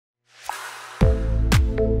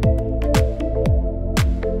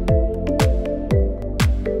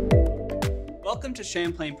Welcome to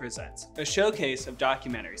Champlain Presents, a showcase of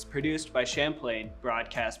documentaries produced by Champlain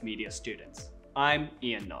broadcast media students. I'm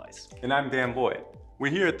Ian Noyes. And I'm Dan Boyd.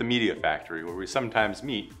 We're here at the Media Factory where we sometimes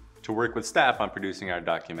meet to work with staff on producing our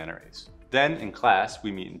documentaries. Then in class,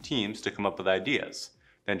 we meet in teams to come up with ideas,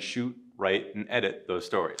 then shoot, write, and edit those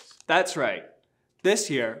stories. That's right. This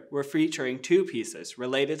year, we're featuring two pieces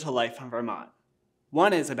related to life in Vermont.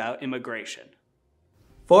 One is about immigration.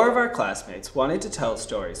 4 of our classmates wanted to tell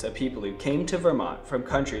stories of people who came to Vermont from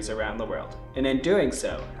countries around the world, and in doing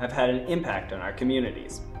so, have had an impact on our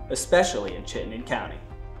communities, especially in Chittenden County.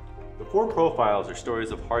 The 4 profiles are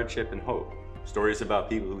stories of hardship and hope, stories about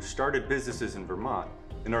people who started businesses in Vermont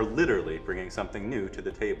and are literally bringing something new to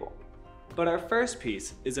the table. But our first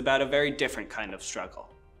piece is about a very different kind of struggle,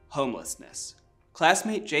 homelessness.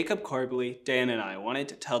 Classmate Jacob Corbley, Dan, and I wanted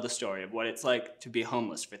to tell the story of what it's like to be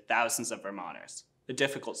homeless for thousands of Vermonters. A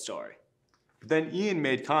difficult story. But then Ian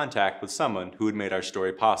made contact with someone who had made our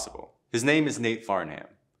story possible. His name is Nate Farnham.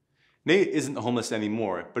 Nate isn't homeless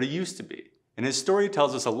anymore, but he used to be, and his story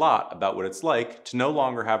tells us a lot about what it's like to no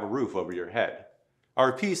longer have a roof over your head.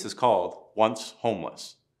 Our piece is called Once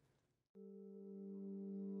Homeless.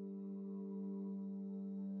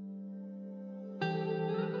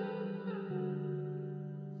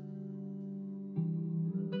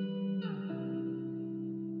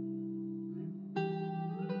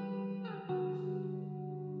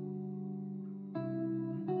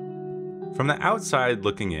 From the outside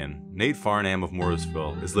looking in, Nate Farnham of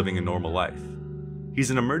Morrisville is living a normal life. He's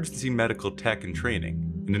an emergency medical tech in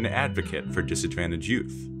training and an advocate for disadvantaged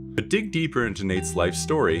youth. But dig deeper into Nate's life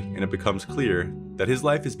story and it becomes clear that his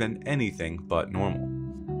life has been anything but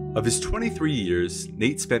normal. Of his 23 years,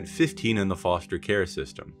 Nate spent 15 in the foster care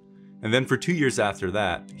system, and then for 2 years after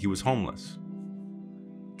that, he was homeless.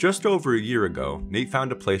 Just over a year ago, Nate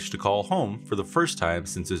found a place to call home for the first time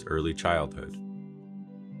since his early childhood.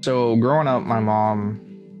 So growing up, my mom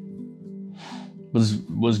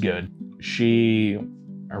was good. She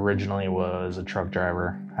originally was a truck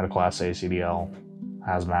driver, had a Class A CDL,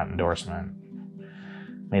 hazmat endorsement,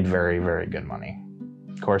 made very, very good money.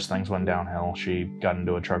 Of course, things went downhill. She got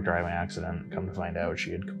into a truck driving accident. Come to find out, she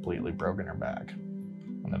had completely broken her back.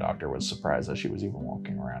 And the doctor was surprised that she was even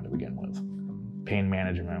walking around to begin with. Pain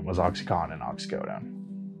management was Oxycontin and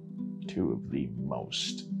Oxycodone, 2 of the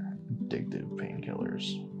most addictive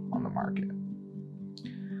painkillers on the market.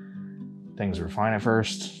 Things were fine at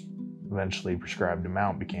first. Eventually prescribed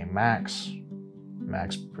amount became max.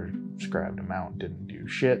 Max prescribed amount didn't do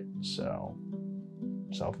shit, so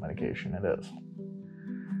self-medication it is.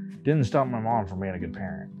 Didn't stop my mom from being a good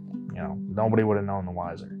parent. You know, nobody would have known the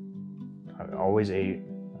wiser. I always ate,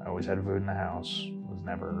 I always had food in the house, was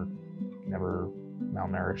never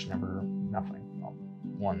malnourished, never nothing.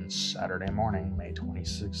 One Saturday morning, May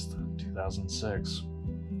 26th, 2006,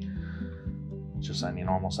 just any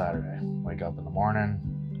normal Saturday. Wake up in the morning,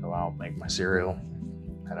 go out, make my cereal,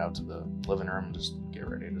 head out to the living room, just get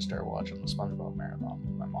ready to start watching the SpongeBob marathon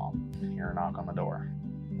with my mom. Hear a knock on the door.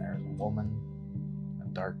 And there's a woman, a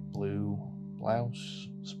dark blue blouse,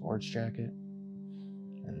 sports jacket,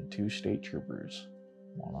 and 2 state troopers,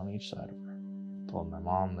 one on each side of her. Told my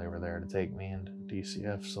mom they were there to take me into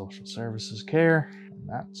DCF Social Services care, and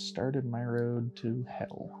that started my road to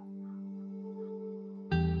hell.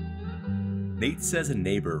 Nate says a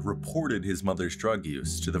neighbor reported his mother's drug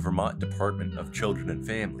use to the Vermont Department of Children and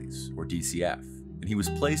Families, or DCF, and he was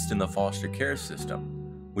placed in the foster care system,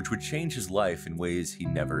 which would change his life in ways he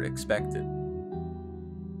never expected.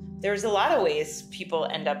 There's a lot of ways people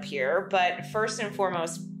end up here, but first and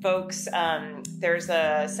foremost, folks, there's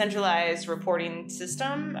a centralized reporting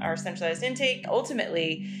system or centralized intake.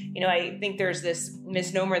 Ultimately, you know, I think there's this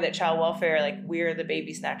misnomer that child welfare, like we're the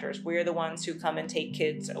baby snatchers, we're the ones who come and take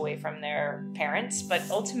kids away from their parents, but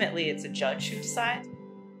ultimately it's a judge who decides.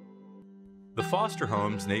 The foster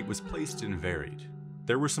homes Nate was placed in varied.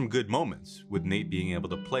 There were some good moments, with Nate being able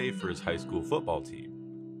to play for his high school football team,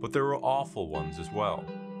 but there were awful ones as well.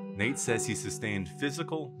 Nate says he sustained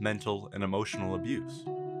physical, mental, and emotional abuse,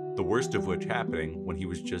 the worst of which happening when he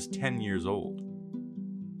was just 10 years old.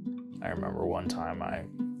 I remember one time I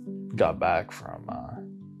got back from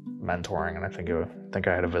mentoring, and I think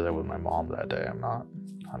I had a visit with my mom that day. I'm not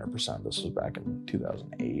 100%. This was back in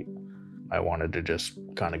 2008. I wanted to just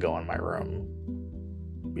kind of go in my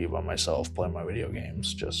room, be by myself, play my video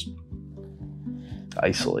games, just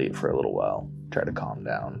isolate for a little while, try to calm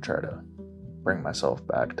down, try to bring myself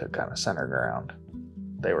back to kind of center ground.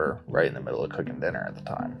 They were right in the middle of cooking dinner at the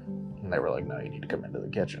time, and they were like, no, you need to come into the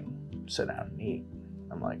kitchen, sit down and eat.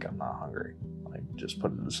 I'm like, I'm not hungry. Like, just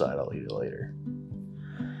put it aside, I'll eat it later.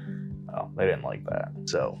 Well, they didn't like that.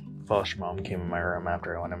 So Foster mom came in my room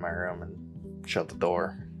after I went in my room and shut the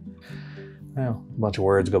door. Well, a bunch of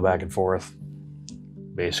words go back and forth.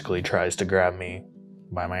 Basically tries to grab me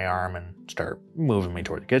by my arm and start moving me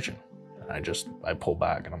toward the kitchen. I pull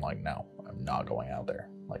back and I'm like, no, I'm not going out there.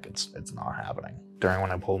 Like it's not happening. During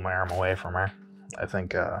when I pulled my arm away from her, I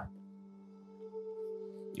think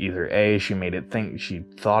either A, she made it think she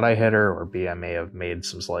thought I hit her, or B, I may have made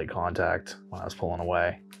some slight contact when I was pulling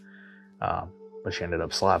away. But she ended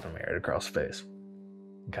up slapping me right across the face.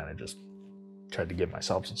 And kind of just tried to give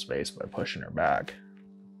myself some space by pushing her back.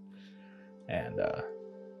 And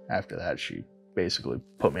after that, she basically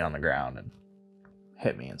put me on the ground and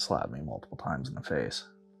hit me and slapped me multiple times in the face.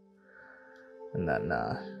 And then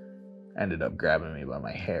ended up grabbing me by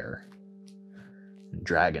my hair and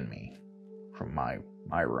dragging me from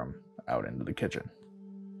my room out into the kitchen.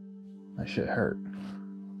 That shit hurt.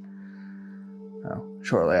 Well,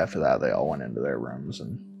 shortly after that, they all went into their rooms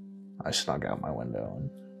and I snuck out my window and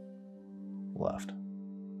left.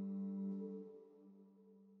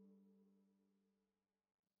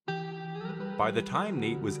 By the time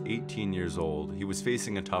Nate was 18 years old, he was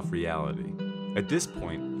facing a tough reality. At this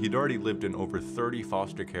point, he'd already lived in over 30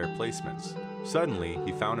 foster care placements. Suddenly,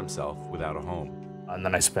 he found himself without a home. And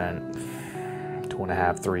then I spent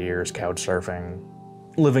 2.5, 3 years couch surfing,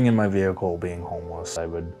 living in my vehicle, being homeless. I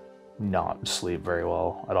would not sleep very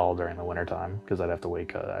well at all during the wintertime because I'd have to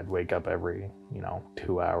wake up every,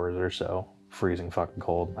 2 hours or so, freezing fucking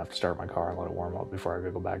cold. I'd have to start my car and let it warm up before I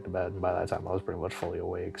could go back to bed. And by that time, I was pretty much fully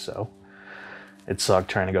awake, so it sucked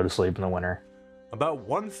trying to go to sleep in the winter. About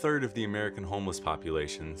 1/3 of the American homeless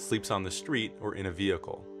population sleeps on the street or in a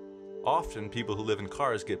vehicle. Often, people who live in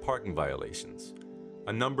cars get parking violations,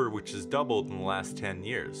 a number which has doubled in the last 10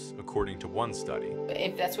 years, according to one study.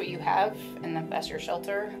 If that's what you have and that's your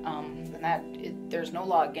shelter, then there's no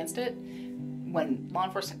law against it. When law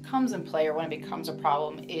enforcement comes in play or when it becomes a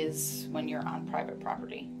problem is when you're on private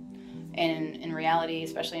property. And in reality,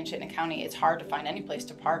 especially in Chittenden County, it's hard to find any place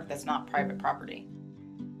to park that's not private property.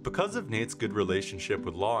 Because of Nate's good relationship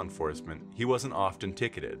with law enforcement, he wasn't often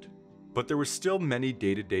ticketed, but there were still many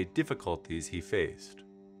day-to-day difficulties he faced.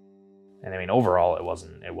 And I mean, overall, it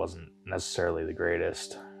wasn't necessarily the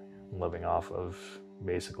greatest, living off of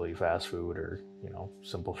basically fast food or,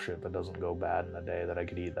 simple shit that doesn't go bad in a day that I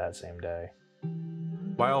could eat that same day.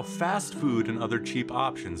 While fast food and other cheap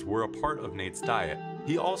options were a part of Nate's diet,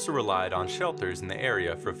 he also relied on shelters in the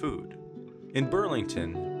area for food. In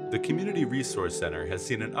Burlington, the Community Resource Center has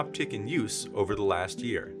seen an uptick in use over the last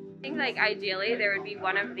year. I think ideally there would be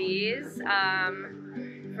one of these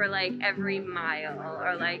for every mile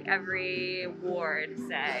or every ward,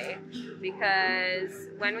 say, because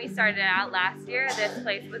when we started out last year, this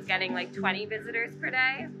place was getting 20 visitors per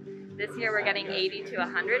day. This year we're getting 80 to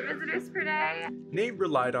 100 visitors per day. Nate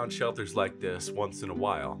relied on shelters like this once in a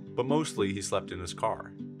while, but mostly he slept in his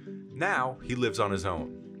car. Now he lives on his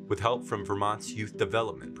own, with help from Vermont's Youth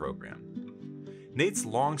Development Program. Nate's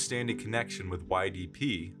long-standing connection with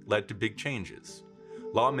YDP led to big changes.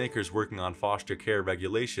 Lawmakers working on foster care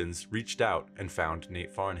regulations reached out and found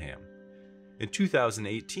Nate Farnham. In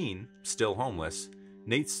 2018, still homeless,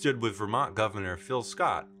 Nate stood with Vermont Governor Phil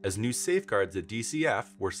Scott as new safeguards at DCF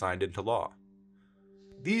were signed into law.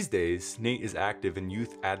 These days, Nate is active in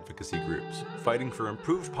youth advocacy groups, fighting for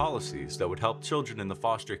improved policies that would help children in the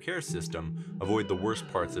foster care system avoid the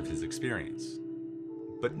worst parts of his experience.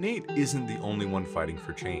 But Nate isn't the only one fighting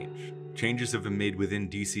for change. Changes have been made within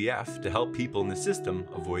DCF to help people in the system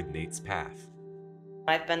avoid Nate's path.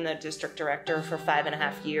 I've been the district director for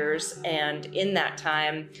 5.5 years, and in that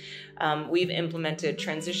time, we've implemented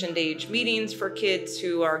transition age meetings for kids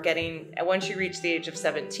who are once you reach the age of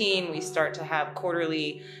 17, we start to have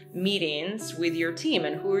quarterly meetings with your team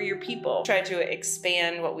and who are your people. Try to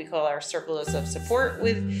expand what we call our circles of support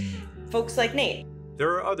with folks like Nate. There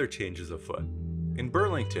are other changes afoot. In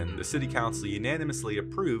Burlington, the City Council unanimously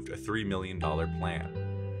approved a $3 million plan.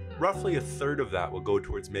 Roughly 1/3 of that will go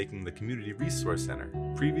towards making the Community Resource Center,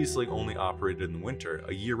 previously only operated in the winter,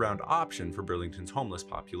 a year-round option for Burlington's homeless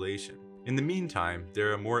population. In the meantime,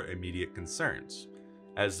 there are more immediate concerns,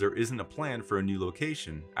 as there isn't a plan for a new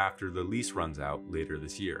location after the lease runs out later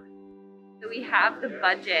this year. We have the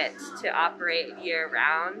budget to operate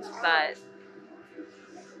year-round, but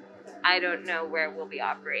I don't know where we'll be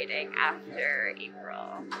operating after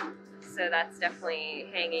April. So that's definitely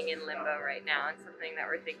hanging in limbo right now and something that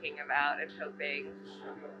we're thinking about and hoping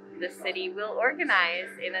the city will organize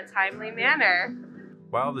in a timely manner.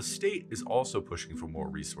 While the state is also pushing for more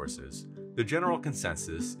resources, the general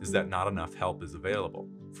consensus is that not enough help is available.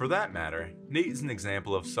 For that matter, Nate is an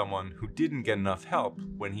example of someone who didn't get enough help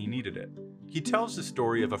when he needed it. He tells the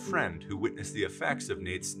story of a friend who witnessed the effects of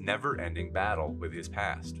Nate's never-ending battle with his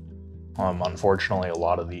past. Unfortunately, a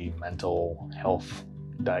lot of the mental health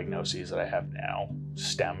diagnoses that I have now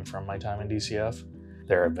stem from my time in DCF.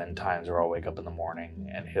 There have been times where I'll wake up in the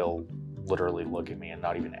morning and he'll literally look at me and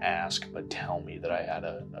not even ask, but tell me that I had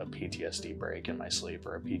a PTSD break in my sleep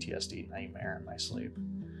or a PTSD nightmare in my sleep,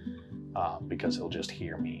 because he'll just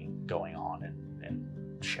hear me going on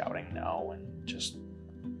and shouting no and just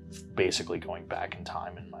basically going back in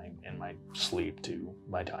time in my sleep to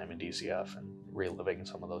my time in DCF and reliving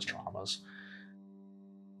some of those traumas.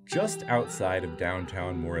 Just outside of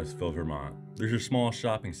downtown Morrisville, Vermont, there's a small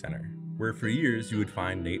shopping center where for years you would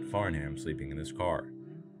find Nate Farnham sleeping in his car.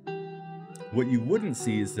 What you wouldn't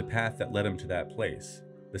see is the path that led him to that place,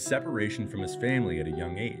 the separation from his family at a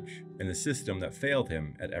young age, and the system that failed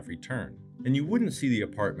him at every turn. And you wouldn't see the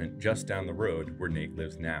apartment just down the road where Nate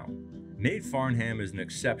lives now. Nate Farnham is an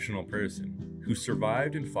exceptional person who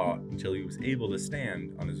survived and fought until he was able to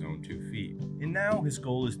stand on his own 2 feet. And now his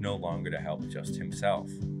goal is no longer to help just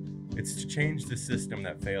himself. It's to change the system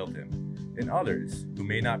that failed him and others who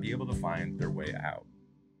may not be able to find their way out.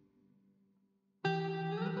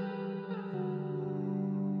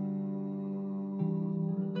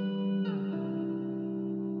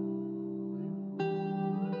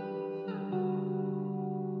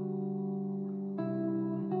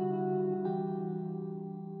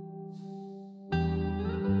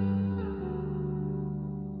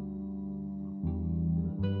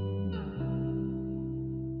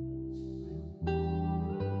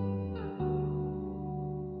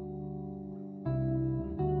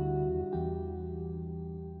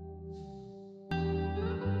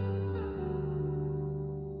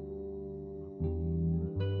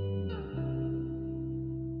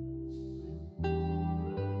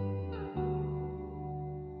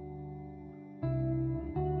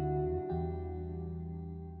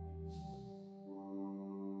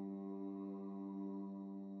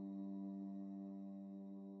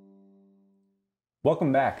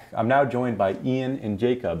 Welcome back. I'm now joined by Ian and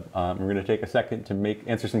Jacob. We're going to take a second to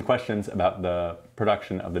answer some questions about the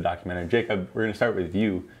production of the documentary. Jacob, we're going to start with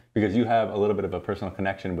you because you have a little bit of a personal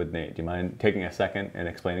connection with Nate. Do you mind taking a second and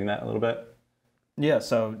explaining that a little bit? Yeah,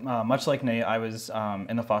 so much like Nate, I was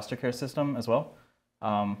in the foster care system as well.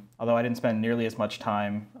 Although I didn't spend nearly as much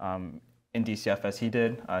time in DCF as he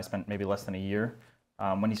did. I spent maybe less than a year.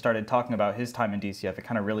 When he started talking about his time in DCF, it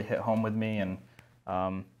kind of really hit home with me and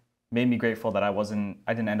made me grateful that I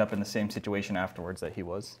didn't end up in the same situation afterwards that he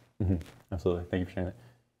was. Mm-hmm. Absolutely. Thank you for sharing that.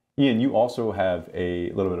 Ian, you also have a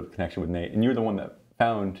little bit of connection with Nate, and you're the one that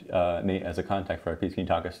found Nate as a contact for our piece. Can you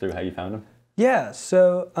talk us through how you found him? Yeah,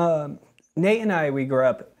 so Nate and I, we grew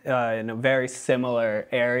up in a very similar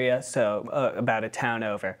area, so about a town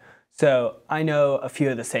over. So I know a few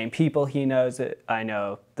of the same people he knows. I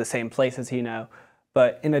know the same places he knows,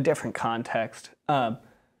 but in a different context.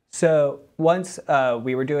 So once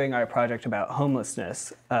we were doing our project about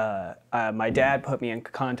homelessness, my dad put me in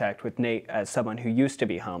contact with Nate as someone who used to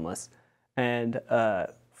be homeless. And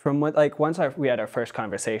once we had our first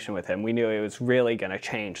conversation with him, we knew it was really going to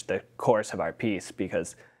change the course of our piece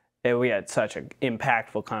because we had such an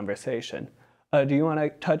impactful conversation. Do you want to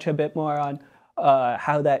touch a bit more on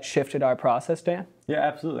how that shifted our process, Dan? Yeah,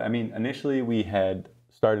 absolutely. I mean, initially we had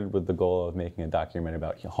started with the goal of making a documentary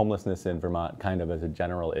about homelessness in Vermont kind of as a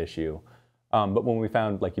general issue. But when we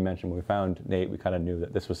found, like you mentioned, when we found Nate, we kind of knew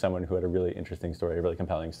that this was someone who had a really interesting story, a really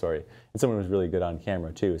compelling story, and someone who was really good on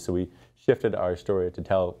camera too. So we shifted our story to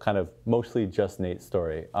tell kind of mostly just Nate's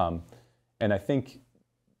story. And I think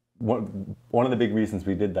one of the big reasons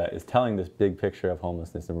we did that is telling this big picture of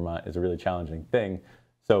homelessness in Vermont is a really challenging thing.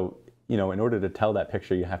 So, you know, in order to tell that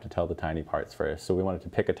picture, you have to tell the tiny parts first. So we wanted to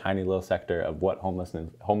pick a tiny little sector of what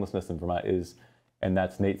homelessness in Vermont is, and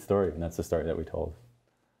that's Nate's story, and that's the story that we told.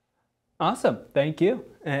 Awesome, thank you.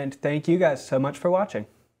 And thank you guys so much for watching.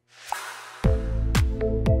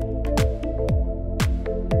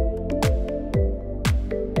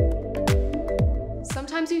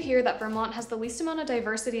 Sometimes you hear that Vermont has the least amount of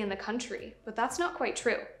diversity in the country, but that's not quite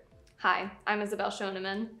true. Hi, I'm Isabel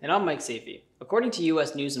Schoenemann. And I'm Mike Safey. According to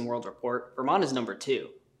U.S. News & World Report, Vermont is number 2.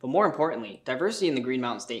 But more importantly, diversity in the Green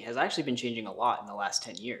Mountain State has actually been changing a lot in the last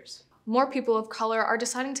 10 years. More people of color are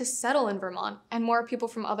deciding to settle in Vermont, and more people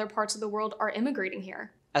from other parts of the world are immigrating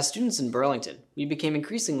here. As students in Burlington, we became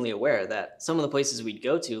increasingly aware that some of the places we'd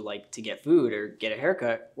go to, like to get food or get a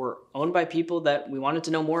haircut, were owned by people that we wanted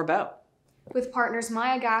to know more about. With partners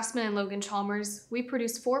Maya Gassman and Logan Chalmers, we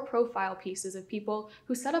produce 4 profile pieces of people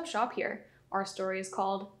who set up shop here. Our story is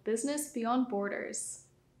called Business Beyond Borders.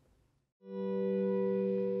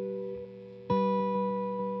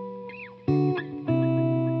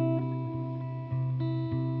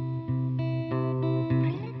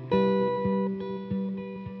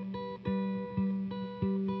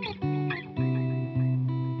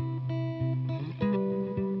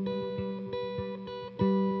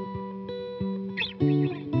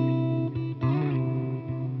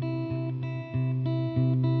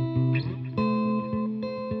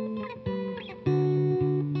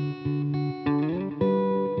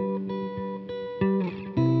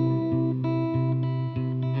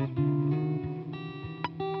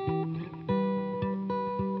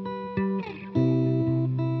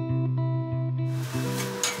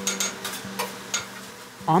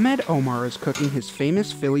 Ahmed Omar is cooking his famous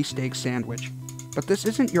Philly steak sandwich. But this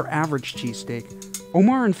isn't your average cheesesteak.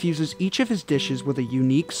 Omar infuses each of his dishes with a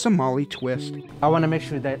unique Somali twist. I want to make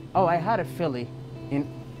sure that, I had a Philly in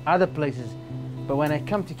other places, but when I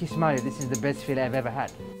come to Kismayo, this is the best Philly I've ever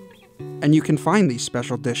had. And you can find these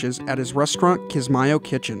special dishes at his restaurant Kismayo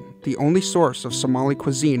Kitchen, the only source of Somali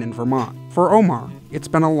cuisine in Vermont. For Omar, it's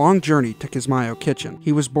been a long journey to Kismayo Kitchen.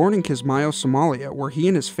 He was born in Kismayo, Somalia, where he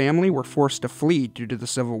and his family were forced to flee due to the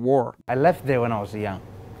Civil War. I left there when I was young,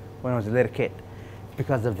 when I was a little kid,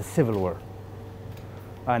 because of the Civil War.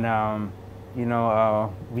 And,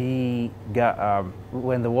 we got,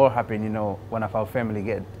 when the war happened, one of our family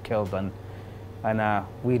get killed, and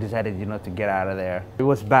we decided, to get out of there. It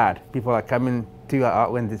was bad. People are coming to your house.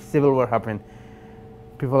 When the Civil War happened,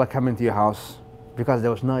 people are coming to your house because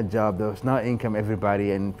there was no job, there was no income,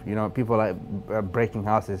 everybody, and, people are breaking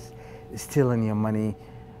houses, stealing your money,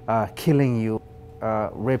 killing you,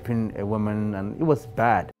 raping a woman, and it was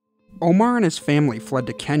bad. Omar and his family fled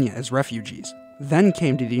to Kenya as refugees, then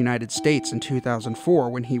came to the United States in 2004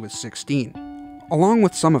 when he was 16. Along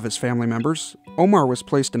with some of his family members, Omar was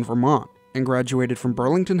placed in Vermont and graduated from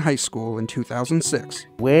Burlington High School in 2006.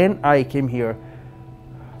 When I came here,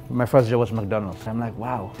 my first job was McDonald's. I'm like,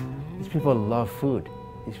 wow, these people love food.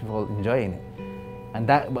 These people enjoying it. And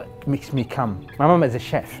that what makes me come. My mom is a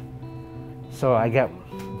chef, so I got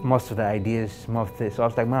most of the ideas, most of this. So I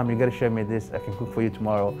was like, Mom, you gotta show me this. I can cook for you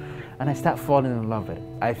tomorrow. And I start falling in love with it.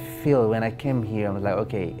 I feel when I came here, I was like,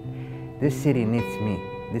 okay, this city needs me.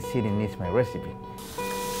 This city needs my recipe.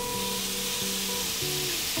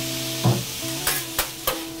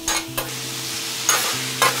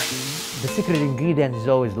 The secret ingredient is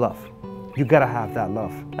always love. You gotta have that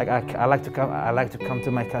love. Like I like to come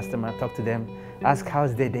to my customer, talk to them, ask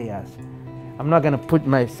how's their day as. I'm not gonna put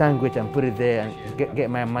my sandwich and put it there and get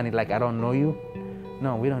my money like I don't know you.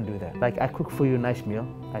 No, we don't do that. Like I cook for you a nice meal.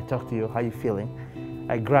 I talk to you, how you feeling?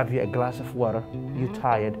 I grab you a glass of water. You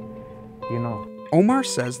tired, Omar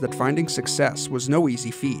says that finding success was no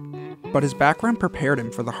easy feat, but his background prepared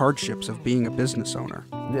him for the hardships of being a business owner.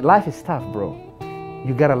 Life is tough, bro.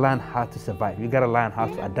 You gotta learn how to survive. You gotta learn how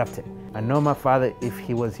to adapt it. I know my father, if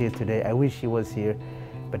he was here today, I wish he was here,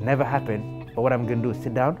 but never happened. But what I'm gonna do is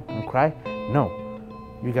sit down and cry? No.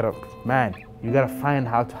 You gotta find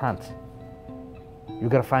how to hunt. You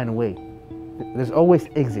gotta find a way. There's always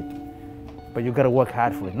exit, but you gotta work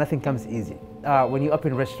hard for it. Nothing comes easy. When you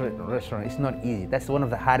open a restaurant, it's not easy. That's one of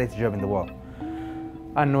the hardest jobs in the world.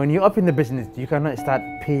 And when you open the business, you cannot start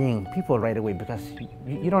paying people right away because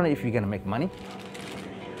you don't know if you're gonna make money.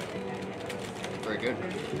 Very good.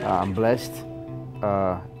 I'm blessed.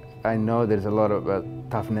 I know there's a lot of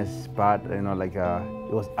toughness, but it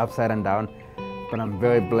was upside and down. But I'm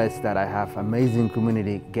very blessed that I have amazing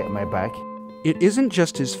community get my back. It isn't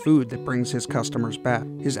just his food that brings his customers back.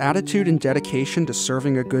 His attitude and dedication to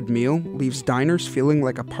serving a good meal leaves diners feeling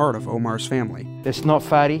like a part of Omar's family. It's not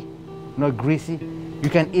fatty, not greasy. You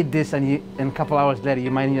can eat this and a couple hours later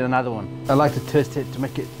you might need another one. I like to taste it to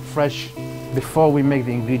make it fresh. Before we make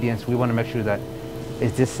the ingredients, we want to make sure that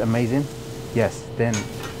is this amazing? Yes, then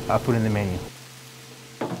I'll put in the menu.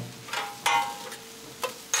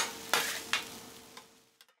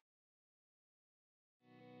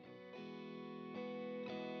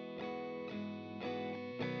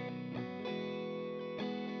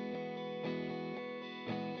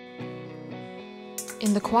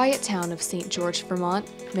 In the quiet town of St. George, Vermont,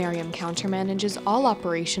 Miriam countermanages all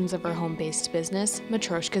operations of her home-based business,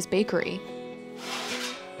 Matryoshka's Bakery.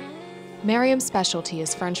 Miriam's specialty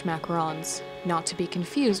is French macarons, not to be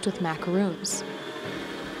confused with macaroons.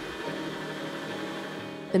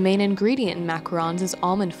 The main ingredient in macarons is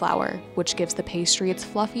almond flour, which gives the pastry its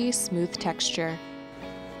fluffy, smooth texture.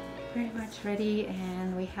 Pretty much ready,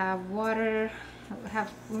 and we have water.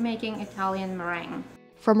 We're making Italian meringue.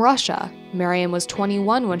 From Russia, Miriam was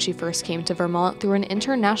 21 when she first came to Vermont through an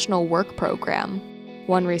international work program.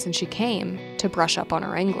 One reason she came, to brush up on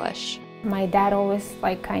her English. My dad always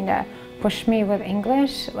kind of pushed me with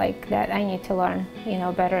English, that I need to learn,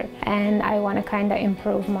 better. And I want to kind of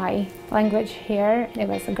improve my language here. It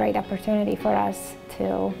was a great opportunity for us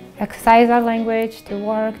to exercise our language, to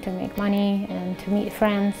work, to make money, and to meet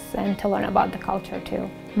friends, and to learn about the culture too.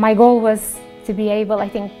 My goal was to be able,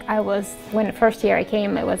 when the first year I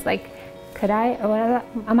came, it was like,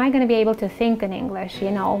 am I going to be able to think in English,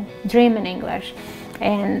 dream in English?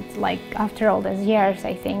 And after all these years,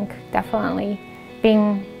 I think definitely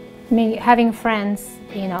having friends,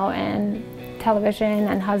 and television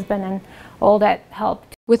and husband and all that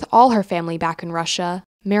helped. With all her family back in Russia,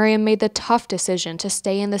 Miriam made the tough decision to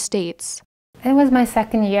stay in the States. It was my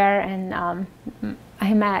second year, and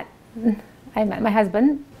I met my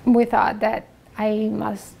husband. We thought that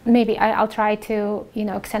I'll try to,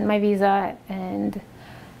 extend my visa and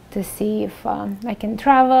to see if I can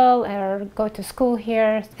travel or go to school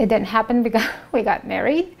here. It didn't happen because we got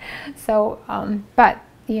married. So, but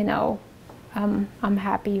I'm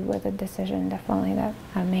happy with the decision, definitely, that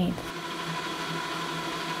I made.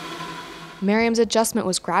 Miriam's adjustment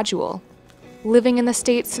was gradual. Living in the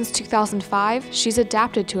States since 2005, she's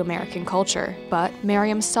adapted to American culture, but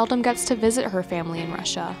Miriam seldom gets to visit her family in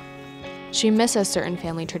Russia. She misses certain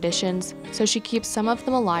family traditions, so she keeps some of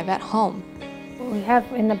them alive at home. We have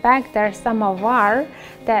in the back there samovar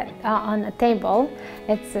that on a table.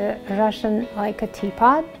 It's a Russian, like a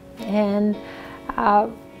teapot, and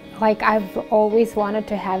I've always wanted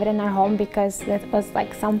to have it in our home because it was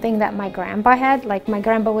like something that my grandpa had. Like my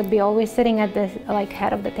grandpa would be always sitting at the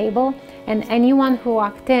head of the table, and anyone who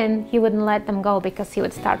walked in, he wouldn't let them go because he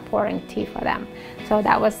would start pouring tea for them. So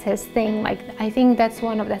that was his thing. I think that's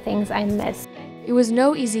one of the things I miss. It was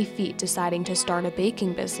no easy feat deciding to start a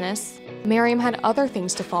baking business. Miriam had other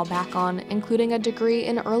things to fall back on, including a degree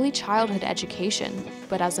in early childhood education.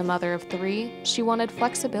 But as a mother of 3, she wanted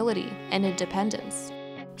flexibility and independence.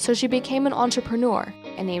 So she became an entrepreneur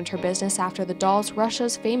and named her business after the dolls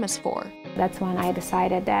Russia's famous for. That's when I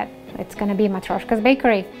decided that it's going to be Matryoshka's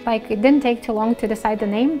Bakery. It didn't take too long to decide the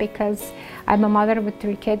name because I'm a mother with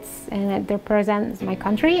 3 kids and it represents my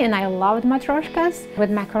country, and I loved Matryoshkas. With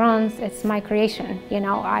macarons, it's my creation.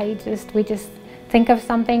 We just think of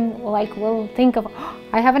something, we'll think of, oh,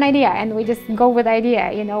 I have an idea, and we just go with the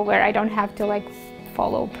idea, where I don't have to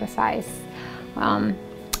follow precise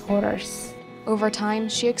orders. Over time,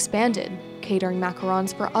 she expanded, catering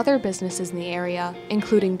macarons for other businesses in the area,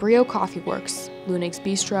 including Brio Coffee Works, Lunig's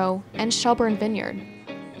Bistro, and Shelburne Vineyard.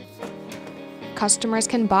 Customers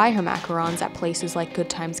can buy her macarons at places like Good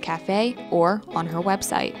Times Cafe or on her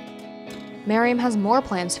website. Miriam has more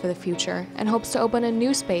plans for the future and hopes to open a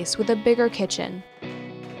new space with a bigger kitchen.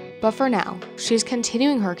 But for now, she's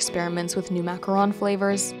continuing her experiments with new macaron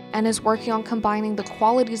flavors and is working on combining the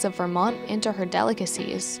qualities of Vermont into her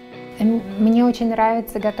delicacies. Мне очень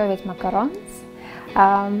нравится готовить макаронс.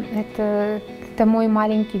 Это мой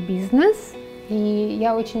маленький бизнес, и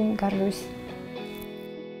я очень горжусь.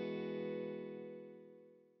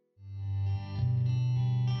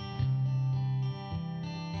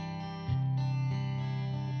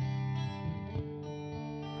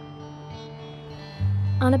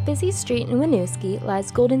 On a busy street in Winooski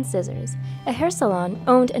lies Golden Scissors, a hair salon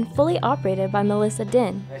owned and fully operated by Melissa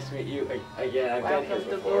Din. Nice to meet you again. I've been here before. Welcome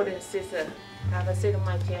to Golden Scissors. Have a seat on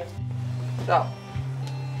my chair. So,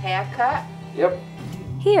 haircut? Yep.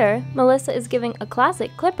 Here, Melissa is giving a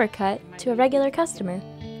classic clipper cut to a regular customer.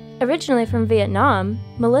 Originally from Vietnam,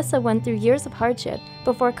 Melissa went through years of hardship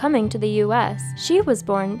before coming to the U.S. She was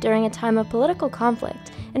born during a time of political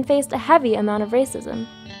conflict and faced a heavy amount of racism.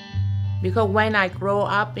 Because when I grow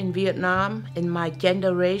up in Vietnam, in my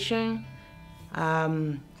generation,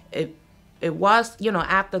 it was,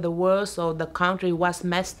 after the war, so the country was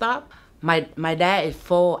messed up. My dad is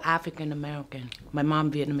full African American, my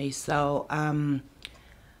mom Vietnamese. So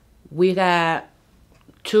we got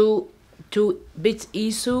two big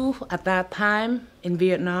issues at that time in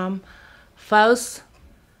Vietnam. First,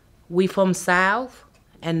 we from South,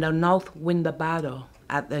 and the North win the battle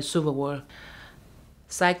at the Civil War.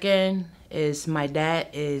 Second is my dad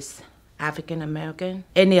is African American.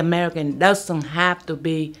 Any American doesn't have to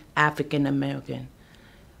be African American.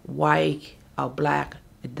 White or black,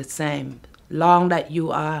 it's the same. Long that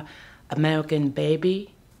you are American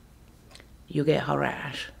baby, you get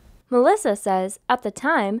harassed. Melissa says at the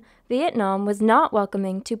time, Vietnam was not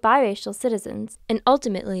welcoming to biracial citizens, and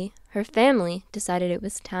ultimately, her family decided it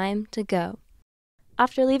was time to go.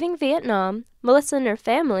 After leaving Vietnam, Melissa and her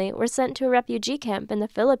family were sent to a refugee camp in the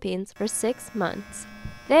Philippines for 6 months.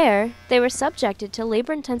 There, they were subjected to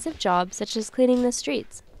labor-intensive jobs such as cleaning the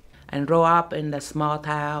streets. And grow up in the small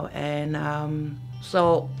town, and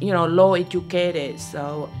so, low educated,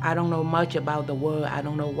 so I don't know much about the world. I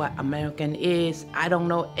don't know what American is. I don't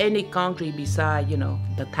know any country beside,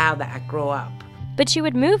 the town that I grew up. But she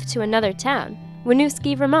would move to another town,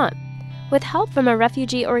 Winooski, Vermont. With help from a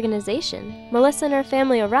refugee organization, Melissa and her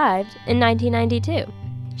family arrived in 1992.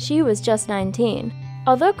 She was just 19.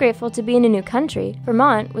 Although grateful to be in a new country,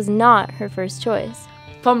 Vermont was not her first choice.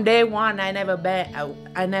 From day one, I never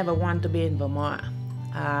wanted to be in Vermont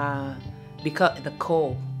because of the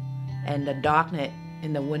cold and the darkness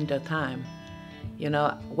in the winter time.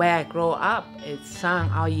 Where I grew up, it's sun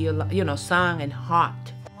all year long, sun and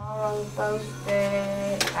hot.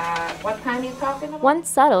 Thursday. What time are you talking about? Once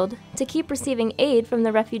settled, to keep receiving aid from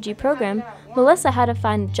the refugee program, Melissa had to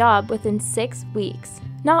find a job within 6 weeks.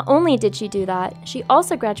 Not only did she do that, she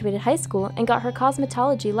also graduated high school and got her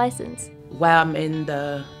cosmetology license. While I'm in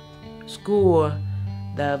the school,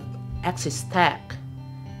 the Access Tech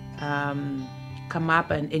come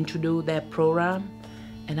up and introduce their program.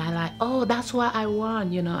 And I like, oh, that's what I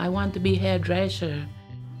want, you know, I want to be hairdresser.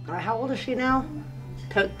 How old is she now?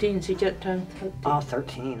 13, she just turned 13. Oh,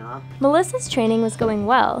 13, huh? Melissa's training was going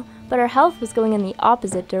well, but her health was going in the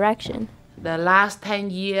opposite direction. The last 10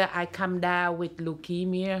 years, I come down with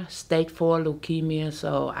leukemia, stage 4 leukemia,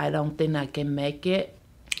 so I don't think I can make it.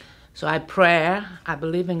 So I pray, I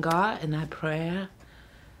believe in God, and I pray.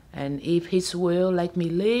 And if His will let me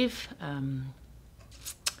live,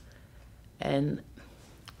 and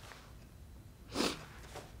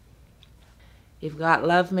if God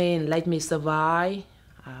love me and let me survive,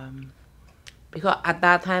 because at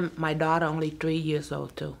that time, my daughter only 3 years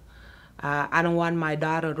old too. I don't want my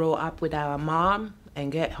daughter to grow up without a mom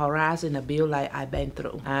and get harassed and abused like I've been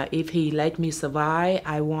through. If He let me survive,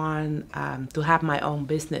 I want to have my own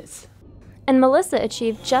business. And Melissa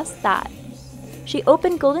achieved just that. She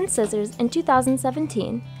opened Golden Scissors in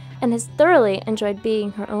 2017 and has thoroughly enjoyed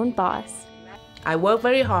being her own boss. I work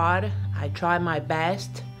very hard, I try my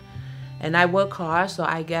best, and I work hard so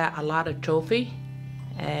I get a lot of trophy.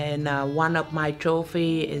 And one of my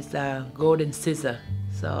trophy is the Golden Scissor.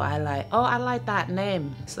 So I like, oh, I like that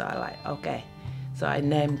name. So I like, okay. So I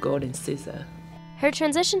named Golden Scissor. Her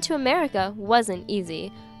transition to America wasn't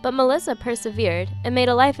easy, but Melissa persevered and made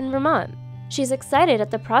a life in Vermont. She's excited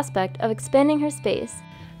at the prospect of expanding her space.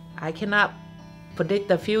 I cannot predict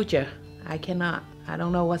the future. I cannot. I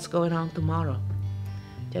don't know what's going on tomorrow.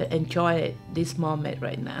 Just enjoy it, this moment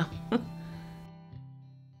right now.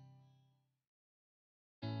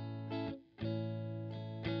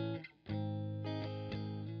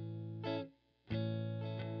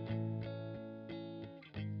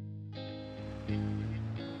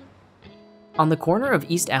 On the corner of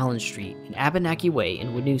East Allen Street and Abenaki Way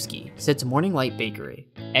in Winooski sits Morning Light Bakery.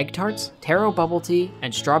 Egg tarts, taro bubble tea,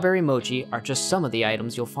 and strawberry mochi are just some of the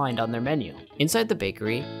items you'll find on their menu. Inside the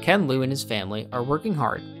bakery, Ken Liu and his family are working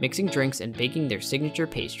hard, mixing drinks and baking their signature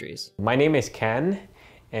pastries. My name is Ken,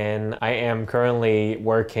 and I am currently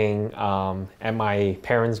working at my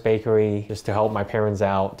parents' bakery just to help my parents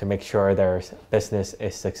out to make sure their business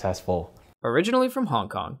is successful. Originally from Hong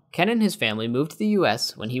Kong, Ken and his family moved to the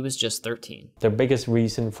US when he was just 13. The biggest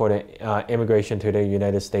reason for the immigration to the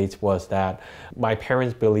United States was that my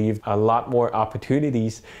parents believed a lot more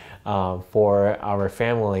opportunities for our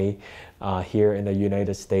family here in the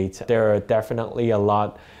United States. There are definitely a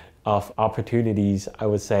lot of opportunities, I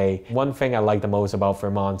would say. One thing I like the most about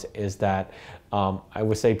Vermont is that I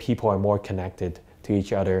would say people are more connected to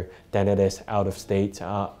each other than it is out of state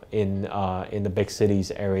in the big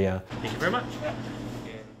cities area. Thank you very much.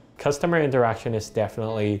 Customer interaction is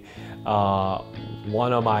definitely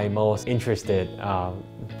one of my most interested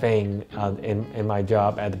thing in my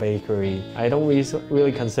job at the bakery. I don't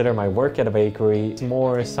really consider my work at the bakery. It's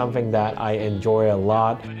more something that I enjoy a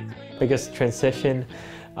lot. Biggest transition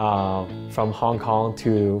from Hong Kong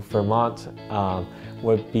to Vermont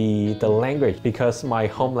would be the language, because my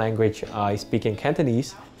home language, I speak in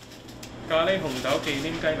Cantonese. I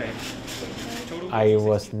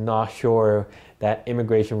was not sure that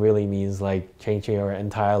immigration really means like changing your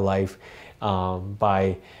entire life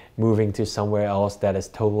by moving to somewhere else that is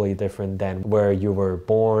totally different than where you were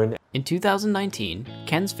born. In 2019,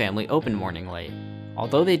 Ken's family opened Morning Light.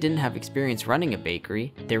 Although they didn't have experience running a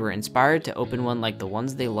bakery, they were inspired to open one like the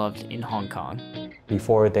ones they loved in Hong Kong.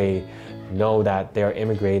 Before they know that they're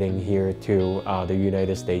immigrating here to the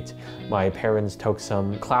United States, my parents took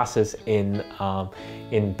some classes in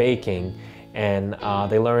baking, and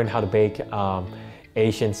they learned how to bake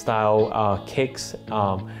Asian-style cakes,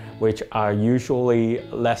 which are usually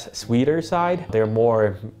less sweeter side. They're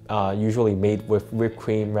more usually made with whipped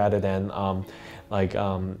cream rather than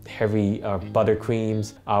heavy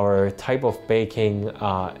buttercreams. Our type of baking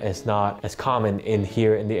is not as common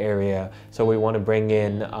here in the area, so we want to bring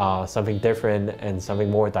in something different and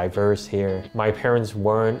something more diverse here. My parents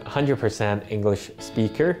weren't 100% English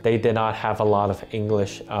speaker. They did not have a lot of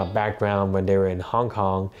English background when they were in Hong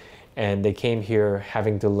Kong, and they came here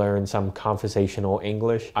having to learn some conversational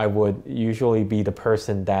English. I would usually be the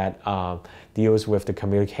person that deals with the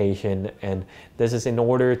communication, and this is in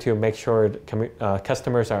order to make sure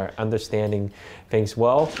customers are understanding things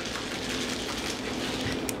well.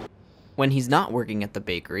 When he's not working at the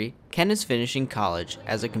bakery, Ken is finishing college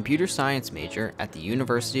as a computer science major at the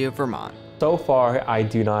University of Vermont. So far, I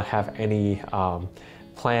do not have any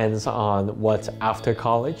plans on what's after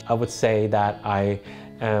college. I would say that I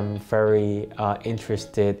am very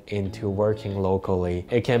interested into working locally.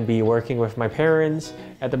 It can be working with my parents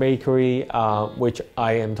at the bakery, which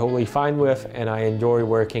I am totally fine with, and I enjoy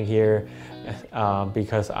working here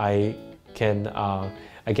because I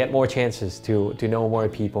get more chances to know more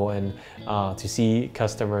people and to see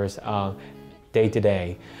customers day to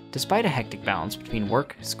day. Despite a hectic balance between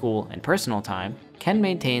work, school, and personal time, Ken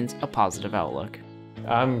maintains a positive outlook.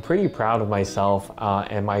 I'm pretty proud of myself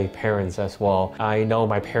and my parents as well. I know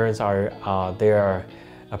my parents are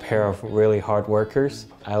a pair of really hard workers.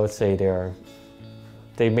 I would say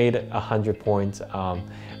they made 100 points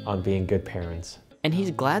on being good parents. And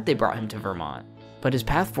he's glad they brought him to Vermont. But his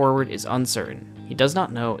path forward is uncertain. He does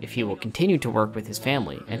not know if he will continue to work with his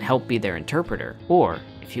family and help be their interpreter, or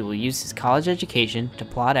if he will use his college education to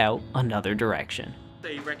plot out another direction.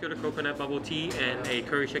 A regular coconut bubble tea and a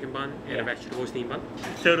curry chicken bun and a vegetable steam bun.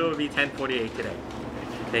 Total will be $10.48 today.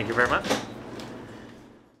 Thank you very much.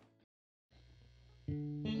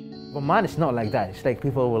 Vermont is not like that. It's like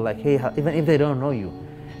people will like, hey, even if they don't know you,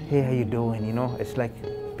 hey, how you doing? You know, it's like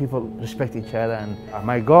people respect each other. And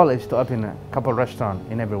my goal is to open a couple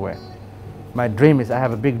restaurants in everywhere. My dream is, I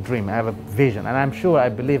have a big dream, I have a vision, and I'm sure,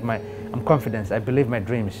 I'm confident, I believe my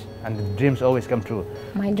dreams, and the dreams always come true.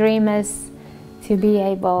 My dream is to be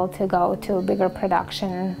able to go to a bigger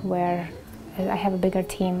production where I have a bigger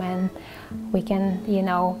team and we can, you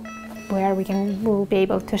know, where we'll be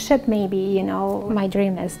able to ship maybe, you know. My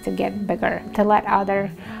dream is to get bigger, to let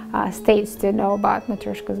other states to know about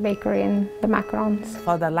Matrushka's Bakery and the macarons.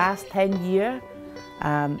 For the last 10 years,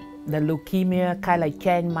 the leukemia kind of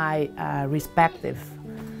changed my perspective.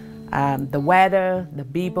 The weather, the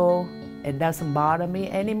people, it doesn't bother me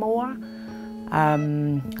anymore.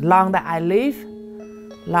 Long that I live,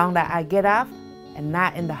 long that I get up and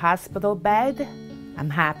not in the hospital bed,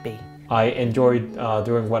 I'm happy. I enjoyed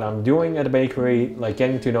doing what I'm doing at the bakery, like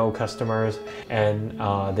getting to know customers, and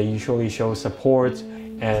they usually show support,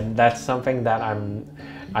 and that's something that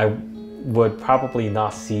I would probably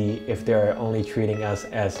not see if they're only treating us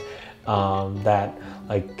as that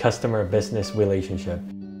like customer business relationship.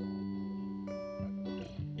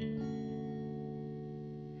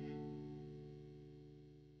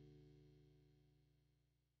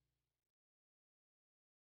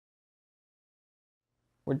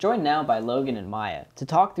 We're joined now by Logan and Maya to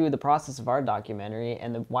talk through the process of our documentary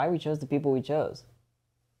and why we chose the people we chose.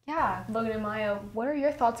 Yeah, Logan and Maya, what are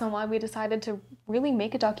your thoughts on why we decided to really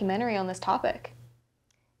make a documentary on this topic?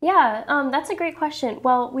 Yeah, that's a great question.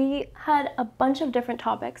 Well, we had a bunch of different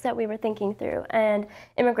topics that we were thinking through, and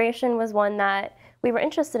immigration was one that we were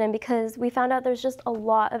interested in because we found out there's just a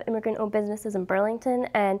lot of immigrant-owned businesses in Burlington,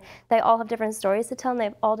 and they all have different stories to tell, and they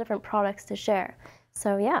have all different products to share.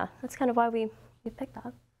 So yeah, that's kind of why we picked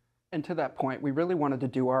that. And to that point, we really wanted to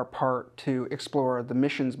do our part to explore the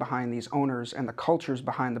missions behind these owners and the cultures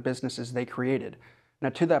behind the businesses they created. Now,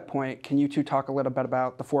 to that point, can you two talk a little bit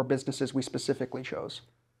about the 4 businesses we specifically chose?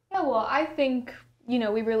 Yeah, well, I think, you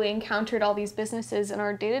know, we really encountered all these businesses in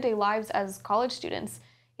our day-to-day lives as college students.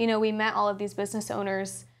 You know, we met all of these business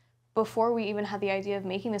owners before we even had the idea of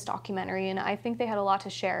making this documentary, and I think they had a lot to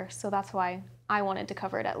share, so that's why I wanted to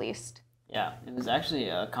cover it at least. Yeah, it was actually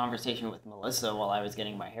a conversation with Melissa while I was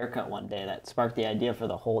getting my haircut one day that sparked the idea for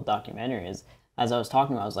the whole documentary. As I was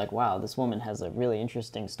talking, I was like, wow, this woman has a really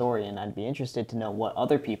interesting story, and I'd be interested to know what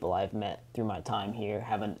other people I've met through my time here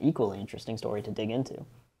have an equally interesting story to dig into.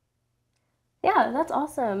 Yeah, that's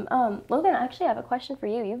awesome. Logan, I actually have a question for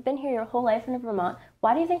you. You've been here your whole life in Vermont.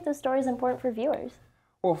 Why do you think this story is important for viewers?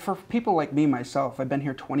 Well, for people like me, myself, I've been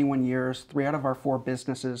here 21 years. 3 out of our 4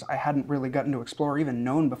 businesses I hadn't really gotten to explore or even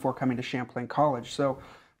known before coming to Champlain College. So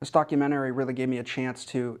this documentary really gave me a chance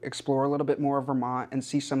to explore a little bit more of Vermont and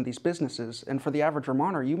see some of these businesses. And for the average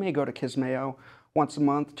Vermonter, you may go to Kismayo once a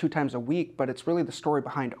month, 2 times a week, but it's really the story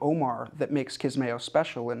behind Omar that makes Kismayo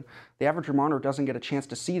special. And the average Vermonter doesn't get a chance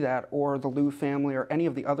to see that, or the Liu family, or any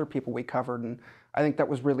of the other people we covered. And I think that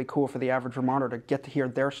was really cool for the average Vermonter to get to hear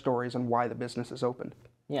their stories and why the business is opened.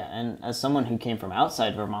 Yeah, and as someone who came from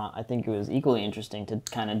outside Vermont, I think it was equally interesting to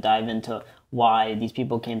kind of dive into why these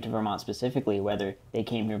people came to Vermont specifically, whether they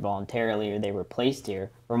came here voluntarily or they were placed here.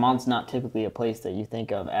 Vermont's not typically a place that you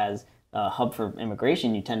think of as a hub for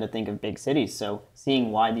immigration. You tend to think of big cities, so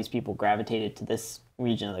seeing why these people gravitated to this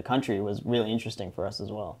region of the country was really interesting for us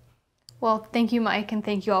as well. Well, thank you, Mike, and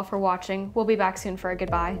thank you all for watching. We'll be back soon for a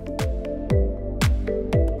goodbye.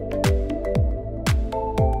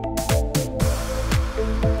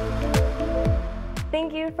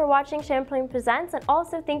 Thank you you for watching Champlain Presents, and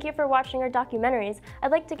also thank you for watching our documentaries.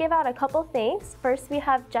 I'd like to give out a couple thanks. First, we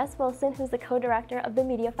have Jess Wilson, who's the co-director of the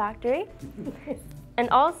Media Factory. And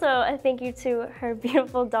also a thank you to her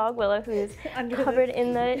beautiful dog, Willow, who's covered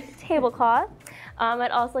in the tablecloth.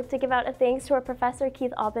 I'd also like to give out a thanks to our professor,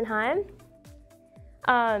 Keith Oppenheim.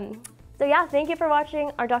 So yeah, thank you for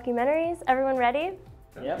watching our documentaries. Everyone ready?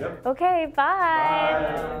 Yep. Okay,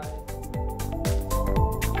 bye. Bye.